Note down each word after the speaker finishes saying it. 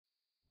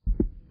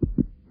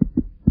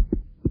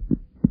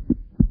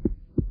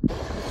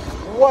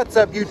What's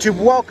up,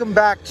 YouTube? Welcome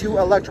back to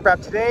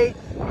Electrobrap. Today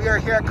we are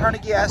here at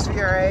Carnegie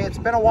SVRA. It's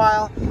been a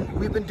while.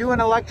 We've been doing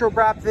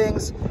Electrobrap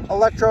things,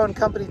 Electro and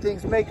Company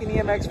things, making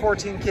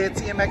EMX14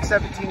 kits,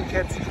 EMX17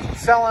 kits,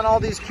 selling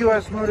all these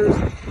QS motors,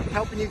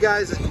 helping you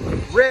guys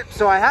rip.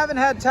 So I haven't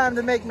had time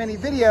to make many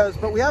videos,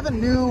 but we have a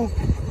new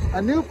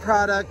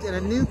product and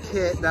a new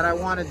kit that I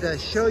wanted to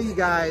show you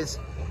guys,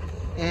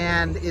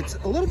 and it's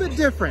a little bit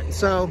different.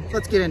 So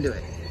let's get into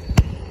it.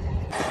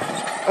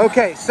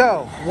 Okay,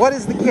 so what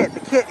is the kit? The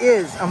kit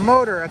is a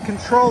motor, a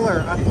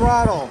controller, a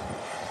throttle,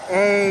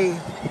 a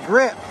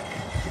grip,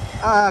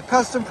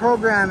 custom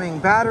programming,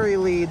 battery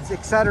leads,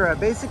 etc.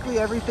 Basically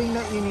everything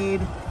that you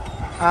need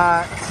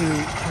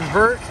to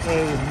convert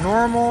a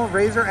normal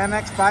Razor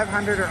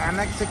MX500 or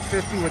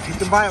MX650, which you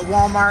can buy at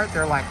Walmart.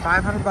 They're like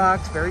 500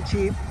 bucks, very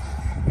cheap,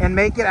 and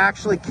make it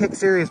actually kick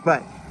serious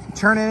butt.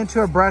 Turn it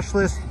into a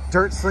brushless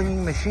dirt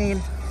slinging machine,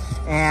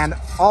 and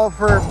all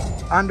for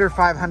under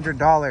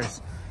 $500.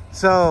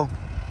 So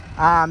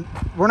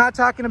we're not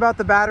talking about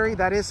the battery.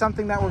 That is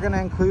something that we're going to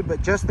include,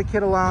 but just the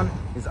kit alone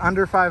is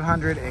under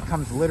 $500. It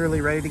comes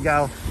literally ready to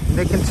go. And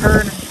they can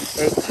turn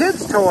a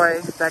kid's toy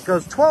that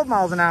goes 12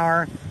 miles an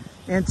hour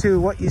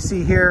into what you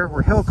see here.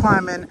 We're hill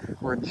climbing,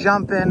 we're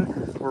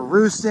jumping, we're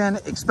roosting,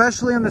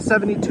 especially in the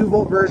 72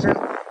 volt version.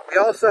 We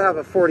also have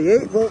a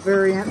 48 volt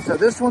variant. So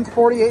this one's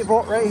 48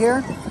 volt right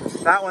here.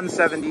 That one's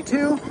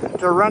 72.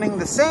 They're running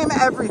the same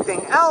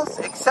everything else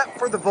except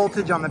for the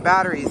voltage on the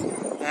batteries.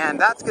 And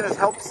that's gonna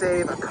help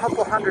save a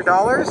couple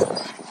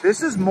 $100.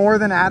 This is more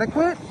than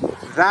adequate.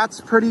 That's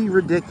pretty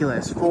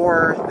ridiculous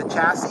for the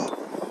chassis.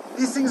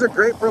 These things are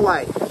great for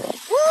like,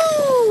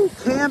 woo,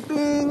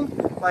 camping.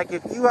 Like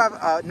if you have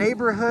a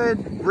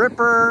neighborhood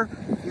ripper,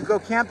 you go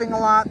camping a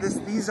lot,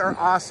 these are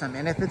awesome.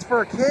 And if it's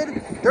for a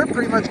kid, they're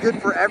pretty much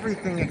good for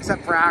everything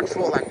except for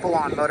actual like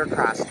full-on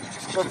motocross.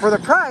 But for the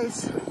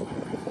price,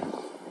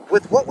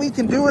 with what we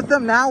can do with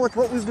them now, with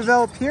what we've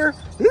developed here,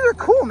 these are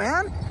cool,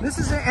 man. This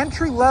is an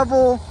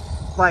entry-level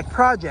like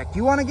project.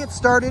 You want to get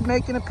started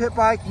making a pit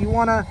bike, you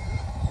want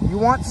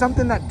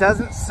something that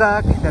doesn't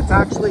suck, that's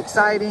actually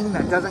exciting,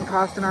 that doesn't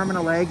cost an arm and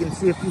a leg, and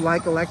see if you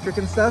like electric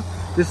and stuff.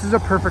 This is a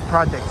perfect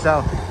project.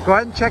 So go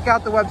ahead and check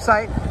out the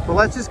website, but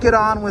let's just get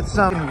on with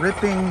some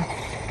ripping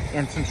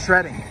and some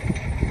shredding.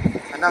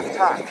 Enough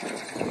talk,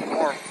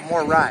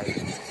 more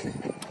ride.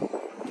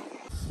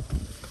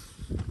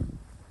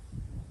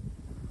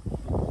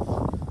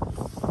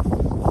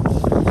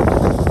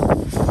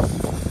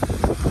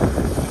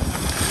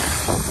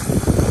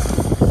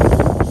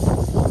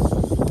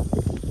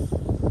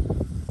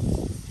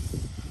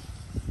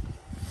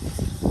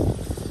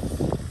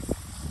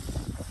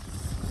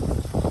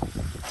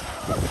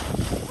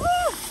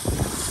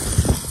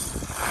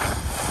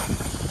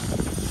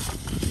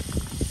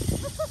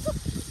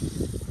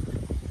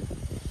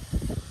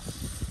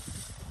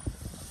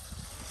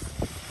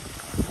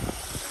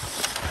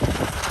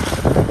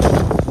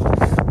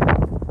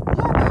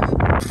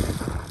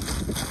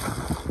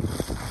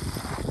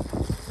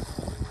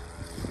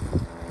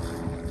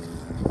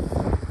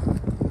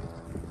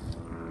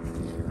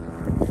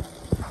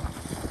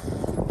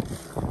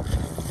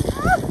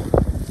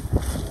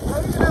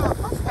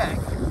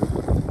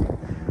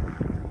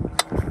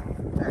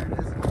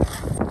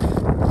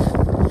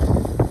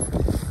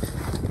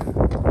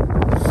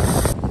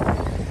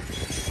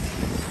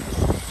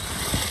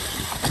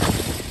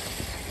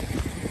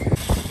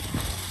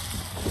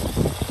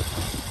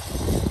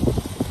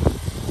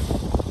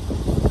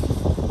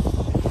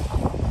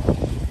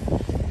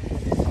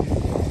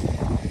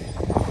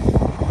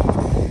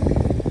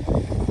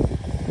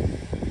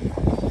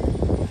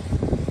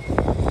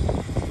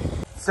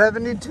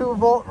 .72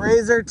 volt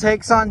Razor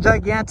takes on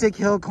gigantic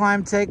hill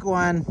climb, take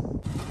one.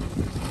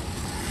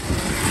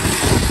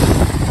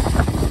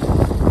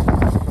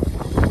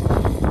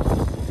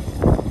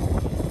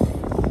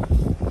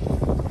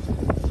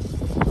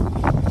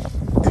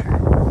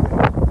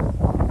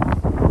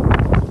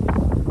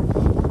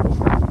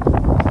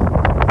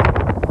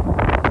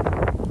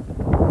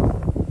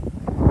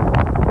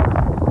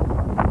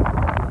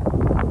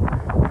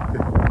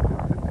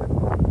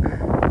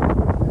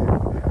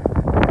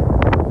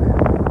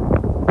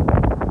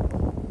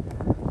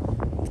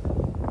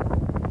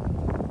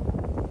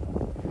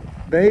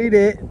 Made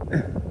it.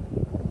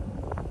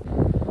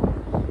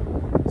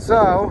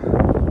 So,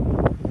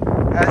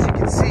 as you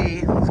can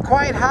see, it's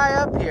quite high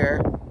up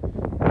here,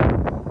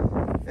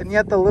 and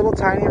yet the little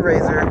tiny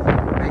Razor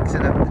makes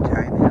it up the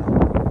giant hill.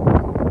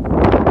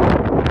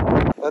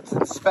 Let's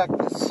inspect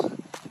this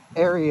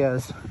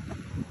areas.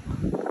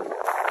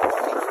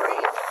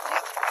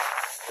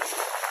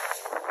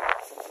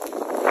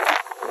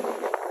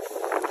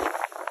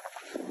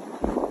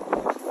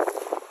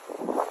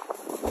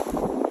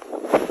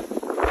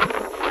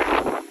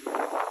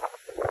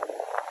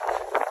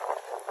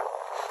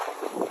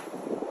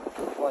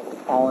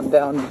 Falling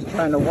down just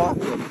trying to walk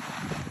it.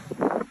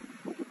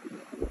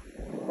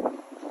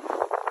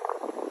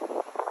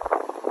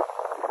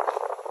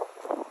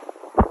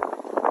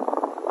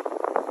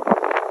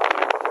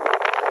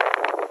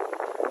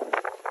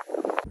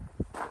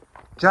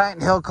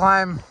 Giant hill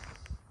climb.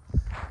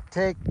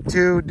 Take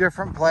two,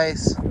 different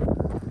place.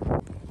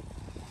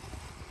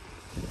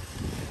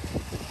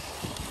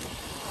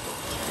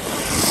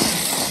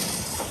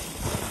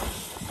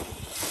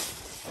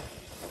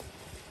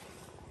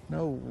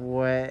 No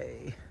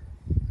way.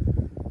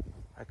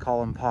 I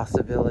call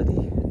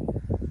impossibility.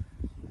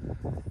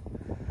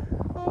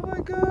 Oh my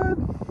God.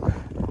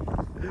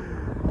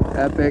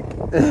 Epic.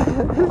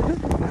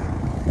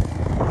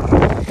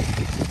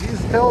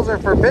 These hills are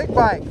for big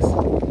bikes.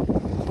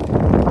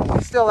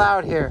 He's still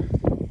out here.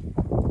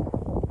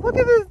 Look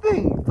at this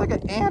thing. It's like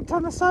an ant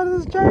on the side of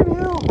this giant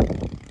hill.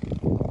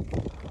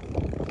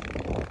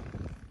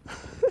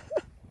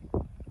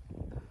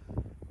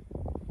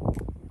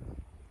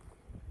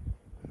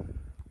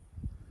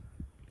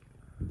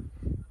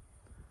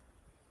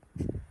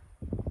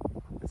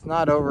 It's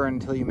not over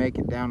until you make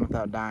it down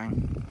without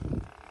dying.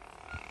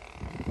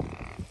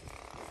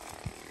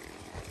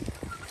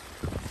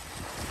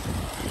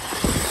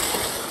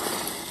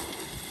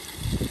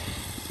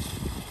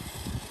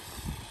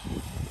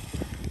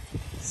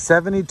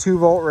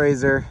 .72-volt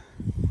Razor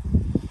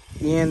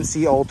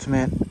ENC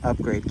Ultimate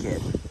upgrade kit.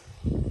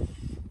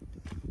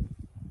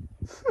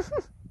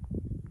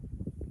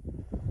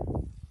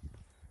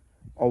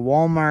 A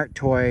Walmart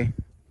toy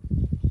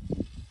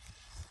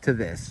to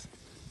this.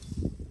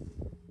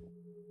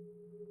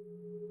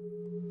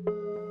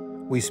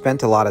 We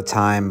spent a lot of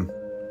time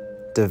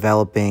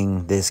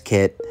developing this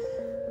kit.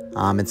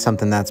 It's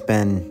something that's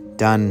been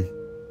done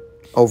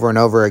over and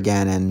over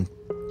again, and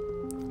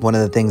one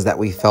of the things that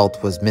we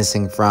felt was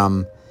missing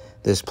from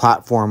this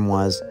platform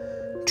was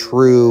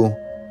true,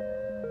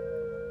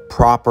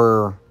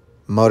 proper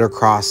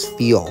motocross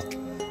feel.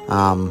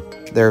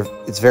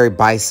 It's very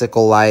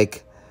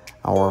bicycle-like,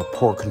 or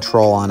poor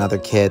control on other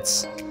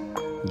kits,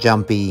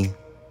 jumpy,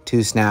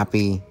 too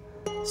snappy,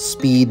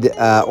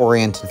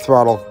 speed-oriented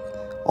throttle,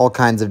 all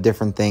kinds of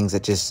different things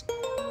that just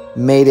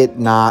made it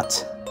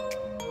not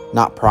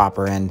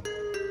proper. And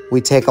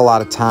we take a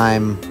lot of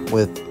time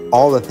with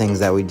all the things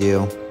that we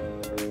do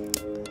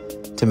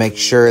to make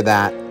sure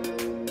that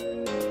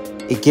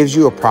it gives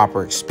you a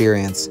proper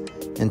experience.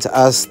 And to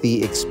us,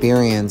 the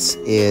experience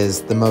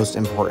is the most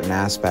important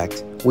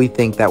aspect. We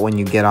think that when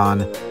you get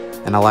on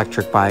an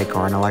electric bike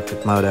or an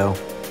electric moto,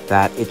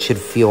 that it should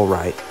feel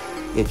right.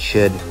 It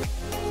should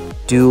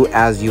do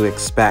as you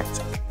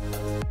expect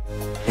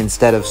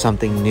instead of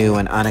something new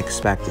and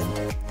unexpected.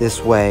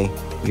 This way,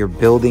 you're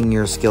building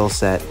your skill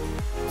set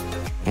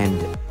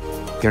and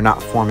you're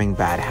not forming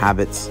bad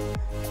habits.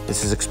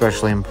 This is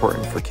especially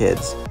important for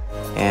kids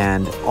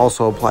and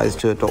also applies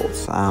to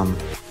adults.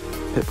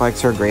 Pit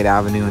bikes are a great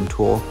avenue and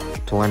tool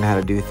to learn how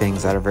to do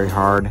things that are very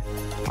hard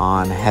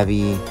on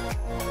heavy,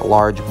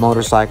 large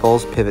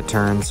motorcycles, pivot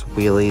turns,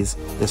 wheelies,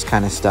 this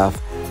kind of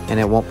stuff. And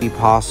it won't be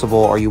possible,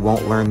 or you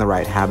won't learn the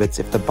right habits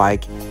if the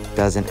bike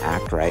doesn't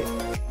act right.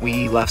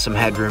 We left some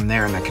headroom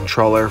there in the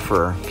controller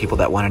for people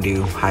that want to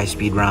do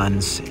high-speed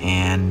runs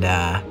and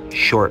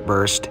short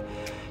burst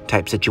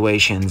type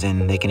situations,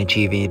 and they can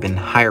achieve even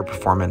higher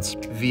performance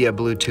via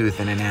Bluetooth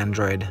and an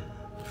Android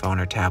phone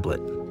or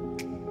tablet.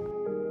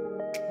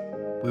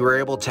 We were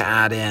able to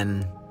add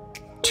in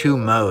 2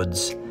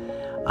 modes,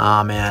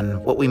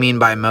 and what we mean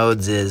by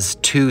modes is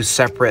 2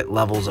 separate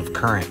levels of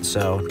current,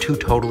 so 2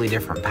 totally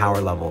different power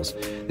levels.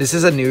 This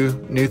is a new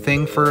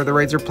thing for the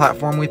Razor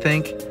platform, we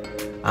think.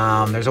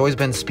 There's always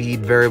been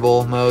speed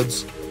variable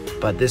modes,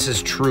 but this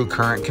is true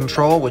current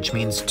control, which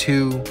means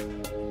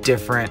 2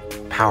 different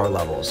power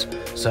levels.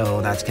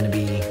 So that's going to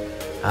be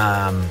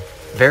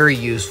very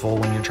useful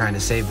when you're trying to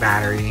save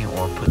battery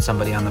or put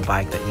somebody on the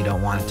bike that you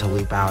don't want it to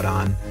loop out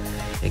on,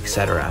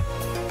 etc.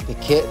 The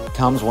kit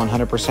comes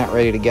 100%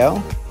 ready to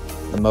go.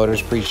 The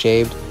motor's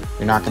pre-shaved.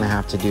 You're not going to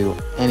have to do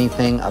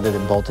anything other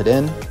than bolt it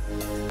in.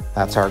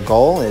 That's our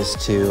goal, is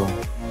to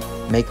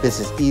make this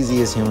as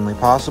easy as humanly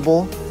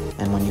possible.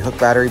 And when you hook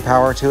battery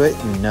power to it,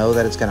 you know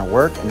that it's going to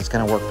work, and it's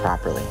going to work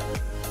properly.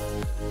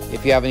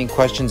 If you have any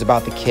questions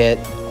about the kit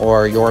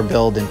or your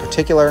build in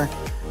particular,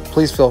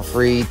 please feel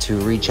free to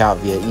reach out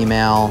via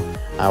email.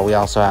 We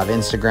also have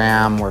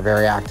Instagram. We're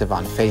very active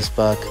on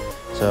Facebook.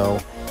 So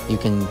you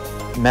can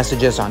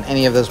message us on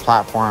any of those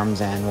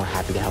platforms, and we're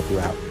happy to help you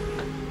out.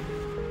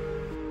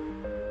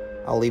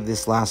 I'll leave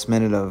this last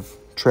minute of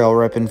trail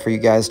ripping for you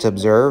guys to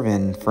observe,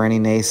 and for any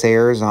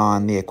naysayers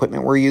on the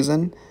equipment we're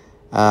using,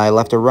 I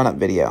left a run-up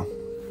video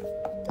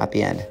at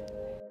the end.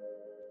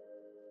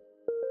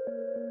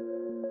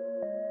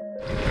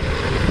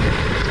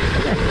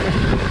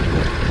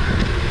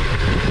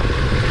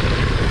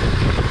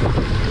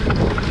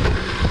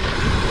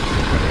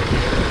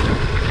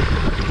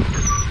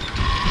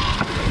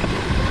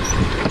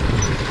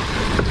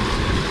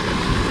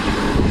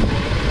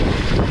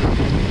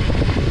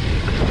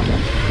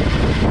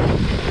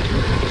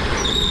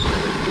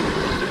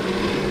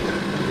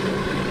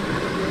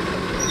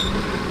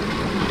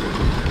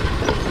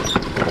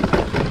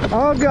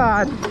 Oh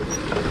God.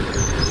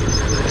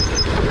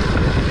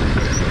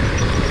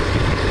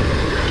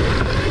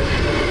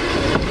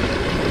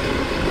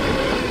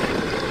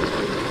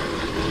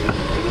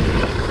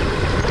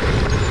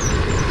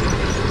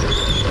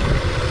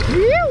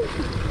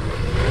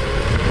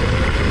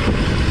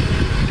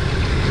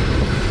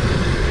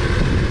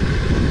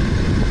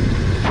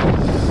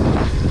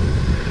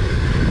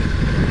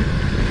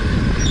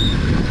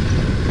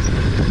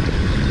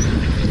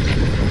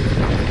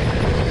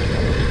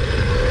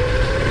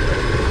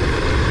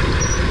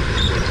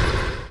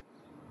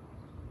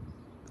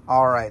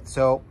 right,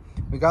 so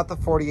we got the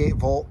 48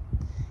 volt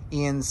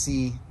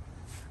ENC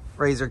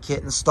Razor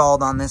kit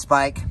installed on this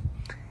bike,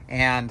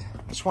 and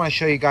I just want to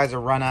show you guys a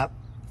run up.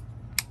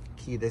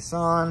 Key this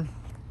on,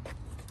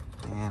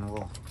 and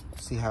we'll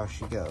see how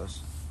she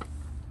goes.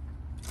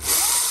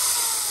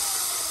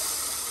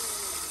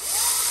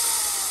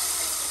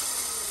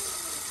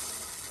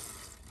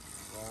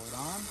 Roll it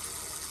on.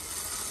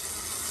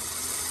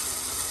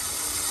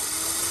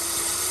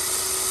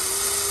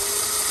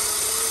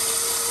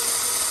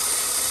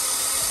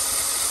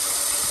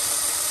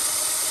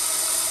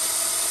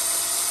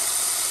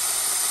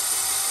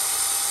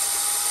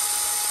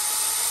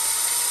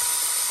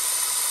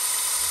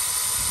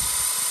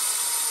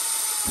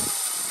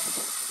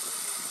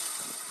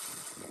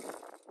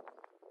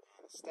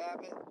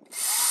 Stab it.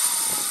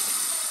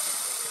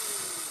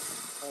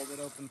 Hold it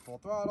open full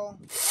throttle.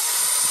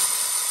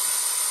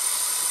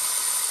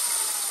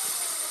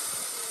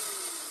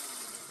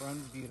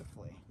 Runs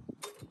beautifully.